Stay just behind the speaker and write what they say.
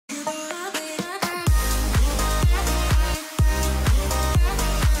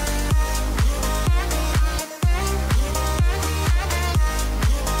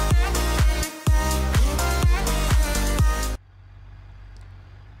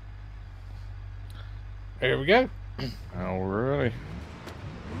There we go. Alrighty.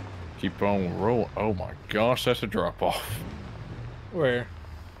 Keep on rolling. Oh my gosh, that's a drop off. Where?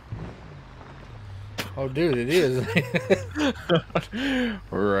 Oh, dude, it is.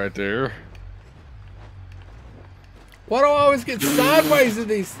 We're right there. Why do I always get sideways in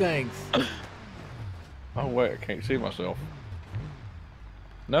these things? Oh wait, I can't see myself.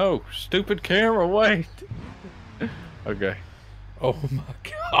 No, stupid camera, wait. Okay. Oh my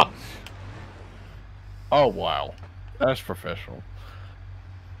gosh. Oh wow. That's professional.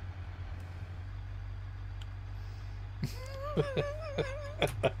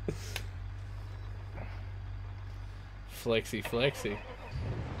 Flexy, flexy.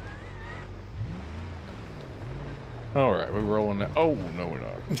 Alright, we're rolling that. Oh, no, we're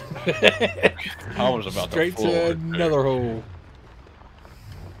not. I was about Straight to another hole.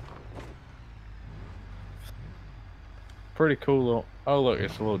 Pretty cool little. Oh, look,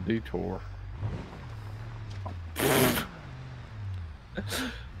 it's a little detour.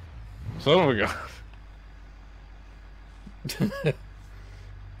 So we got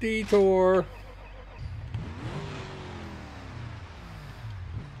detour.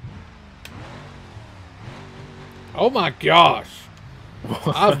 Oh my gosh.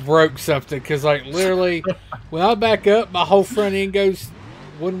 I broke something because, like, literally, when I back up, my whole front end goes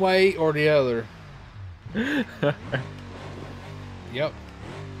one way or the other. Yep.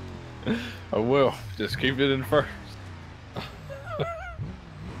 Oh, well, just keep it in first.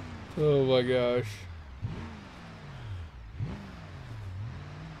 Oh my gosh.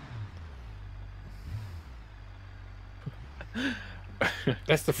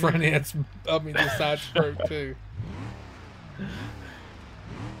 That's the front end. I mean, the side stroke too.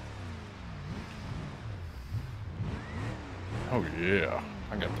 Oh yeah,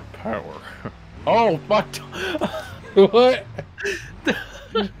 I got the power. Oh my! What?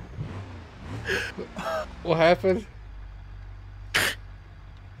 What happened?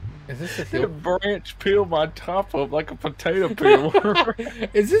 Is this a hill? The branch peeled my top up like a potato peel.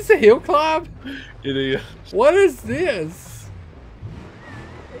 Is this a hill climb? It is. What is this?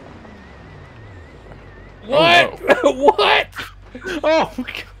 What? Oh, no. What? Oh my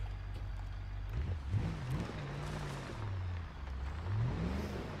God.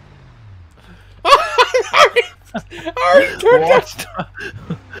 I already turned Watch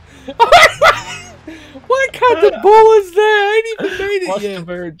What kind of bull is that? I ain't even made it Watch yet. the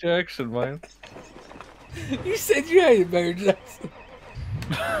Barrett Jackson, man. You said you hated Barrett Jackson.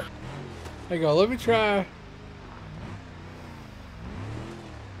 Hang on, let me try.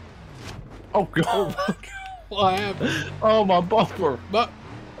 Oh God! What happened? Oh my bumper! But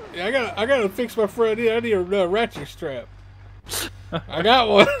yeah, I gotta fix my front end. I need a ratchet strap. I got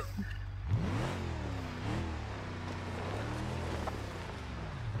one.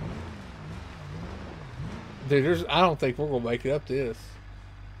 Dude, I don't think we're gonna make it up this.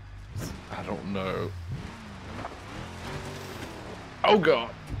 I don't know. Oh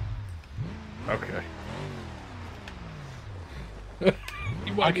God! Okay.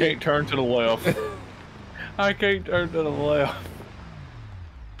 I can't turn to the left. I can't turn to the left.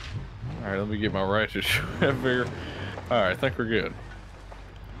 Alright, let me get my ratchet strap here. Alright, I think we're good.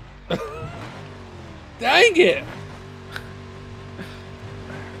 Dang it!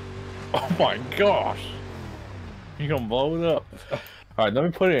 Oh my gosh! You gonna blow it up? Alright, let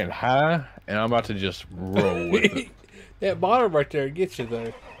me put it in high, and I'm about to just roll with it. That bottom right there gets you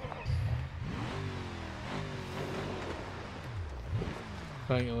though.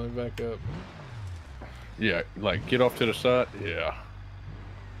 Hang on, let me back up. Yeah, like get off to the side. Yeah.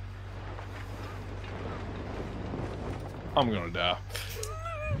 I'm gonna die.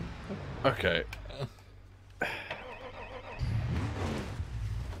 Okay.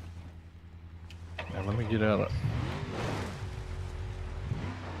 Now let me get out of.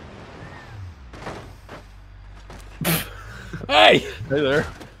 Hey! Hey there.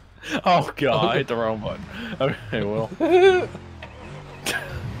 Oh God, I hit the wrong button. Okay, well.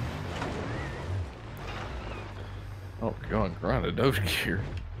 Oh God, grinded those gears.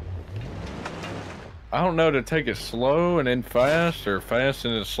 I don't know to take it slow and then fast, or fast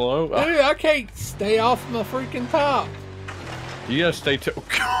and then slow. Dude, I can't stay off my freaking top. You gotta stay to.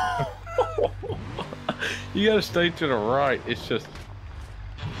 You gotta stay to the right. It's just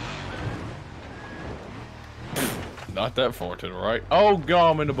not that far to the right. Oh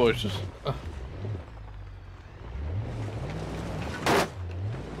God, I'm in the bushes.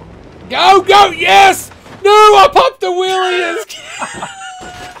 Go, go, yes! No, I popped the wheelie.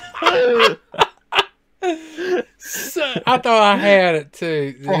 I thought I had it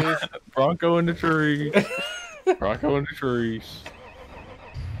too, dude. Bronco in the trees. Bronco in the trees.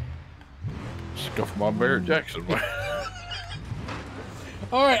 Scuff my Barrett Jackson.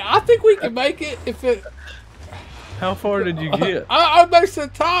 All right, I think we can make it if it. How far did you get? I'm almost to the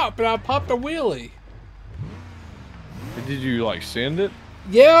top, and I popped a wheelie. Did you like send it?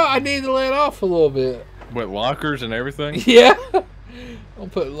 Yeah, I need to let off a little bit. With lockers and everything? Yeah. I'll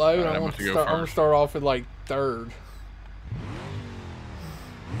put low, and Right, I'm gonna start off at like 3rd.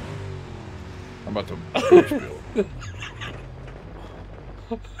 I'm about to push build.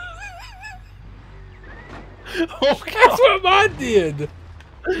 Oh, God. That's what mine did.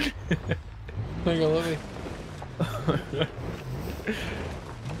 Hang on, let me.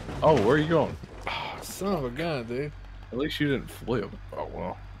 Oh, where are you going? Oh, son of a gun, dude. At least you didn't flip. Oh,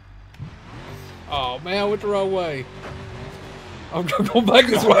 well. Oh, man, I went the wrong way. I'm going back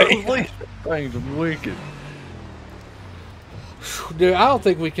this way. Thing's wicked. Dude, I don't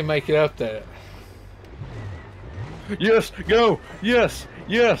think we can make it up that. Yes, go. Yes,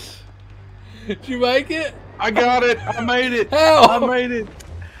 yes. Did you make it? I got it. I made it. How? I made it.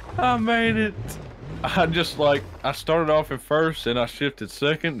 I made it. I just like, I started off in 1st and I shifted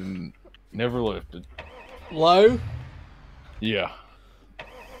 2nd and never lifted. Low? Yeah.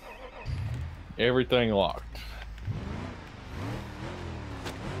 Everything locked.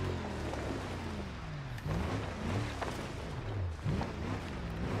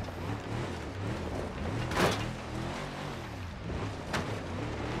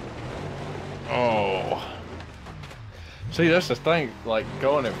 Oh. See, that's the thing, like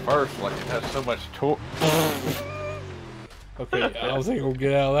going in 1st, like it has so much torque. Okay, I don't think we'll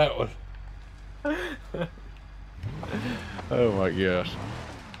get out of that one. Oh my gosh.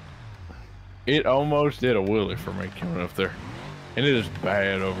 It almost did a wheelie for me coming up there. And it is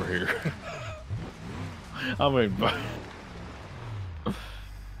bad over here. I mean,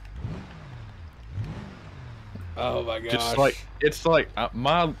 Oh my gosh. just like, it's like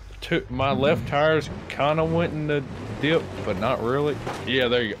my left tires kind of went in the dip, but not really. Yeah,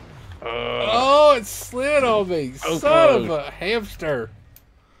 there you go. Oh, it slid on me. So Son of close. a hamster.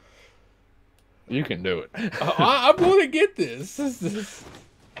 You can do it. I'm going to get this.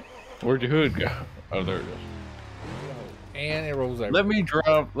 Where'd your hood go? Oh, there it is. And it rolls over. Let me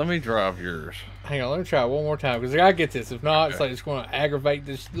drive yours. Hang on, let me try it one more time because I gotta get this. If not, it's Okay. like it's going to aggravate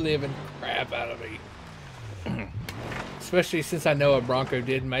this living crap out of me. Especially since I know a Bronco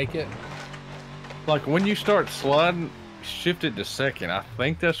did make it. Like when you start sliding, shift it to 2nd. I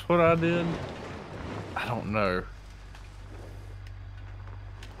think that's what I did. I don't know.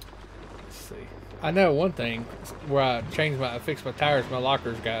 Let's see. I know one thing where I fixed my tires, my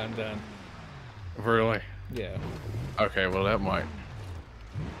lockers got undone. Really? Yeah. Okay, well that might.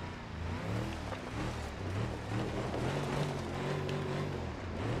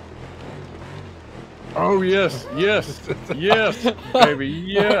 Oh yes, yes, yes, baby,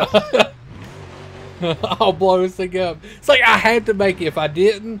 yes. I'll blow this thing up. It's like I had to make it. If I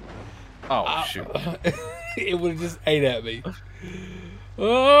didn't, Oh shoot! it would have just ate at me. See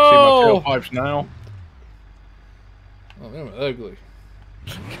Oh, my tailpipes now? oh, they're ugly.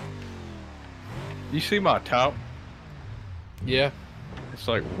 You see my top? Yeah. It's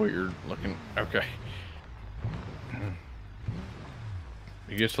like weird looking. Okay.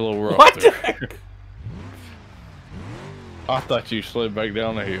 It gets a little rough What the there. heck? I thought you slid back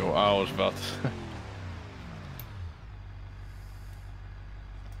down the hill. I was about to.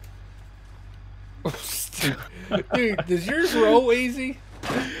 Dude, does yours roll easy?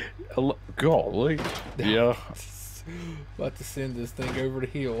 Golly. Yeah. About to send this thing over the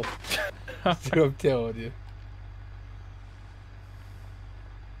hill. That's what I'm telling you.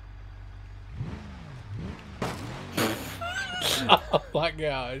 Oh my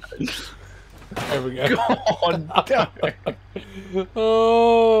gosh. There we go. God damn it.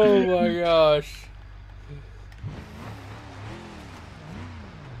 Oh my gosh.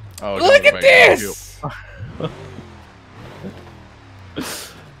 Oh, Look don't at make me this!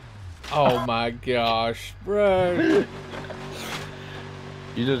 Oh my gosh, bro.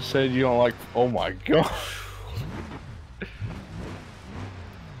 You just said you don't like. Oh my god.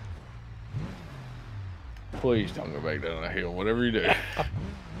 Please don't go back down the hill, whatever you do.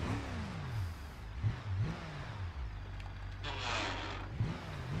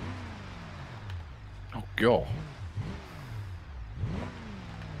 Oh god.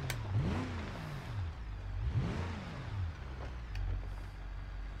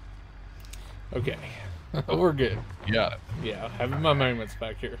 Okay. We're good. Got it. Yeah, having my moments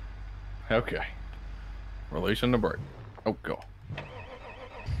back here. Okay. Releasing the brake. Oh god.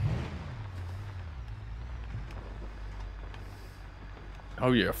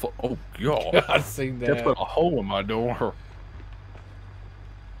 Oh yeah. Oh god. I've seen That that. put a hole in my door.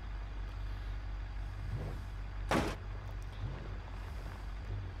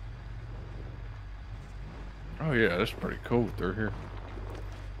 Oh yeah, that's pretty cool through here.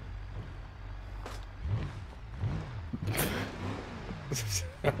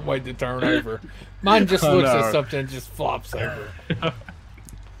 Wait to turn over. Mine just looks at something and just flops over.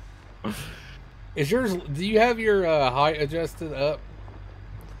 Is yours? Do you have your height adjusted up?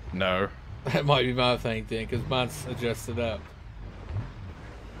 No. That might be my thing then, because mine's adjusted up.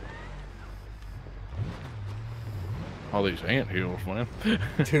 All these ant hills, man.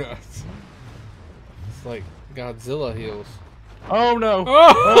 Dude, it's like Godzilla hills. Oh no!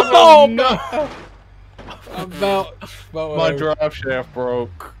 Oh, no! About My drive shaft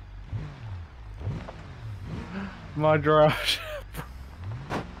broke. My drive shaft.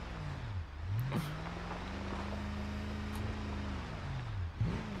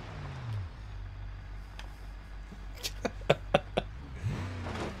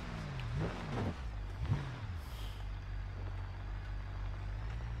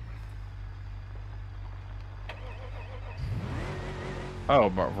 Oh,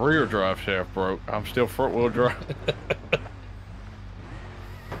 my rear drive shaft broke. I'm still front wheel drive.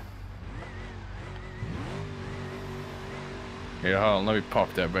 Yeah, hold on, let me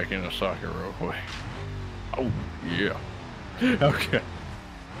pop that back in the socket real quick. Oh, yeah. Okay.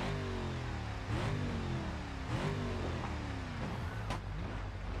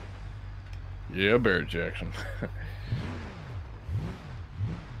 Yeah, Barrett Jackson.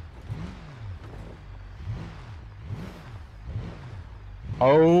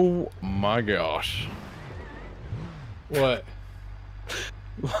 Oh my gosh. What?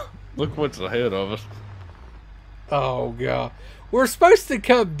 Look what's ahead of us. Oh god. We're supposed to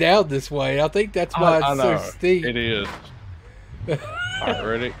come down this way. I think that's why it's so steep. It is. Alright,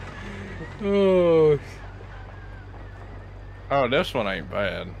 ready? Oh. Oh, this one ain't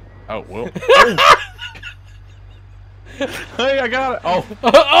bad. Oh, well. Hey, I got it. Oh.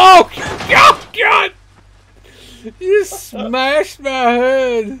 Oh, God. You smashed my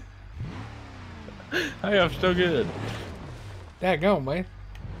head. Hey, I'm still good. Daggone, man.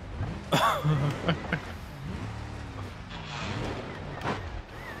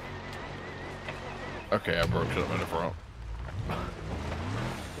 Okay, I broke something in the front.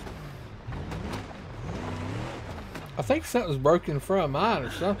 I think something's broken in front of mine or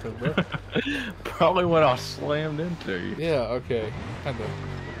something, bro. Probably when I slammed into you. Yeah, okay. Kind of.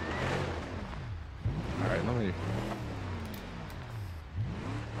 Alright, let me...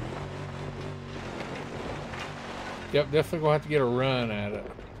 Yep, definitely gonna have to get a run at it.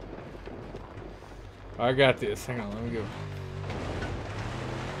 I got this. Hang on, let me go.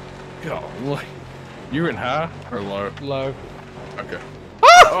 God, you in high or low? Low. Okay.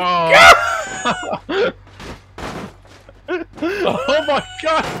 Oh! God! Oh my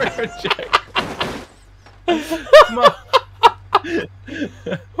God, Bear Jack!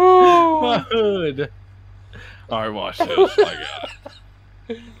 My hood. Alright, watch this. I got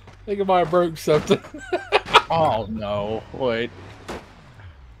it. I think I might have broke something. Oh no! Wait.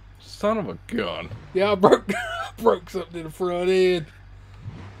 Son of a gun. Yeah, I broke something in the front end.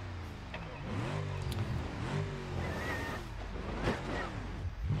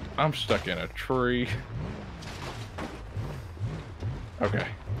 I'm stuck in a tree. Okay.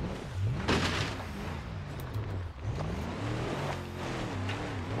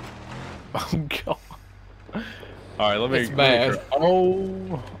 Oh God. Alright, let me... It's bad.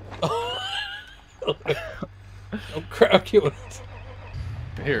 Oh. Oh crap, I killed it.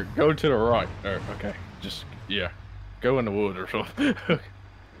 Here, go to the right. There, okay. Just, yeah. Go in the wood or something.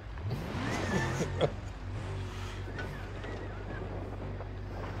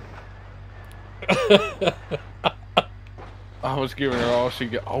 I was giving her all she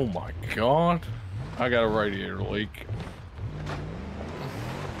got. Oh my God. I got a radiator leak.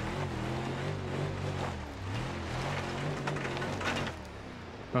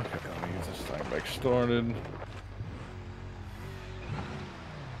 Okay, let me get this thing back started.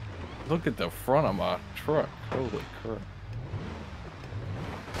 Look at the front of my truck. Holy crap.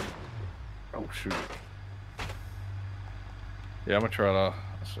 Oh shoot. Yeah, I'm gonna try to,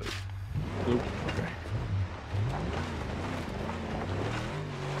 let's see. Oop, okay.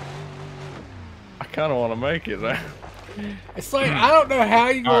 I kinda wanna make it now. It's like, I don't know how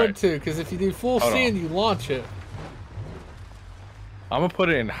you're going right. to, because if you do full Hold send, on. you launch it. I'm gonna put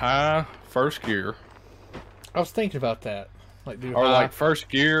it in high first gear. I was thinking about that. Like, do Or high. like first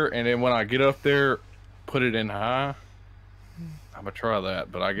gear, and then when I get up there, put it in high. I'm gonna try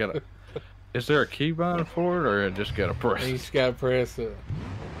that, but I gotta... Is there a keybind for it, or I just gotta press You it? just gotta press it.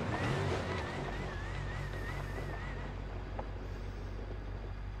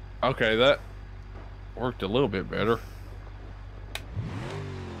 Okay, that worked a little bit better.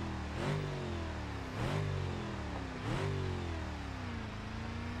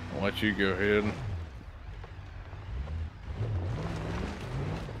 let you go ahead.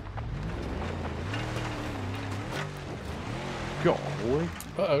 Golly.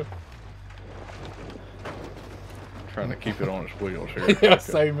 Uh-oh. Trying to keep it on its wheels here. Yeah, Okay.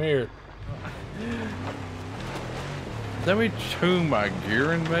 same here. Let me tune my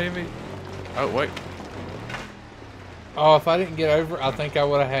gearing, maybe. Oh, wait. Oh, if I didn't get over, I think I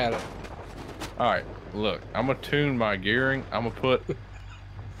would have had it. All right, look. I'm going to tune my gearing. I'm going to put...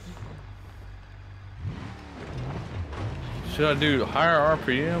 Should I do higher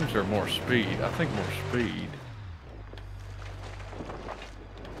RPMs or more speed? I think more speed.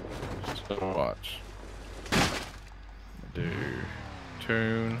 So watch. Do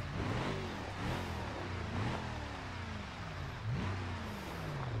tune.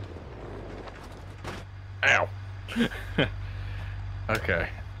 Ow. Okay,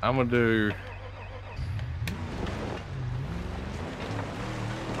 I'm gonna do.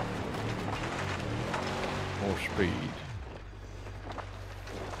 More speed.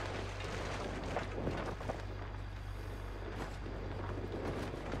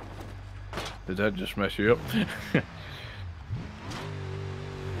 Did that just mess you up?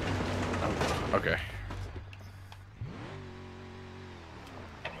 Okay.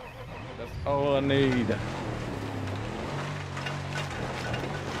 That's all I need.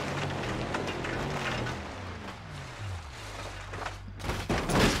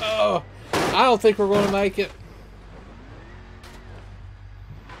 Oh, I don't think we're going to make it.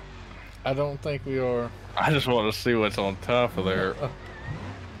 I don't think we are. I just want to see what's on top of there.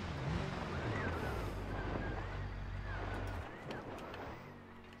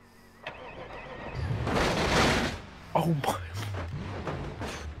 Oh my!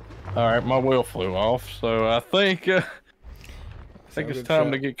 All right, my wheel flew off, so I think it's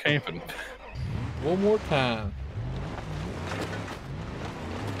time to get camping. One more time.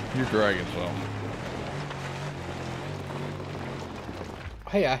 You're dragging some.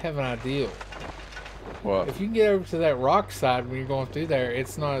 Hey, I have an idea. What? If you can get over to that rock side when you're going through there,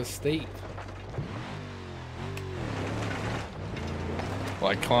 it's not as steep.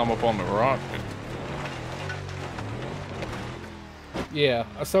 Like climb up on the rock? Yeah.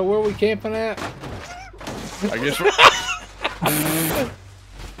 So where are we camping at? I guess.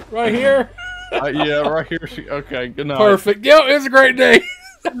 Right here? Yeah, right here. Okay, good night. Perfect. Yo, it was a great day.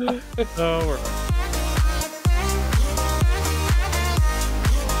 Oh, we're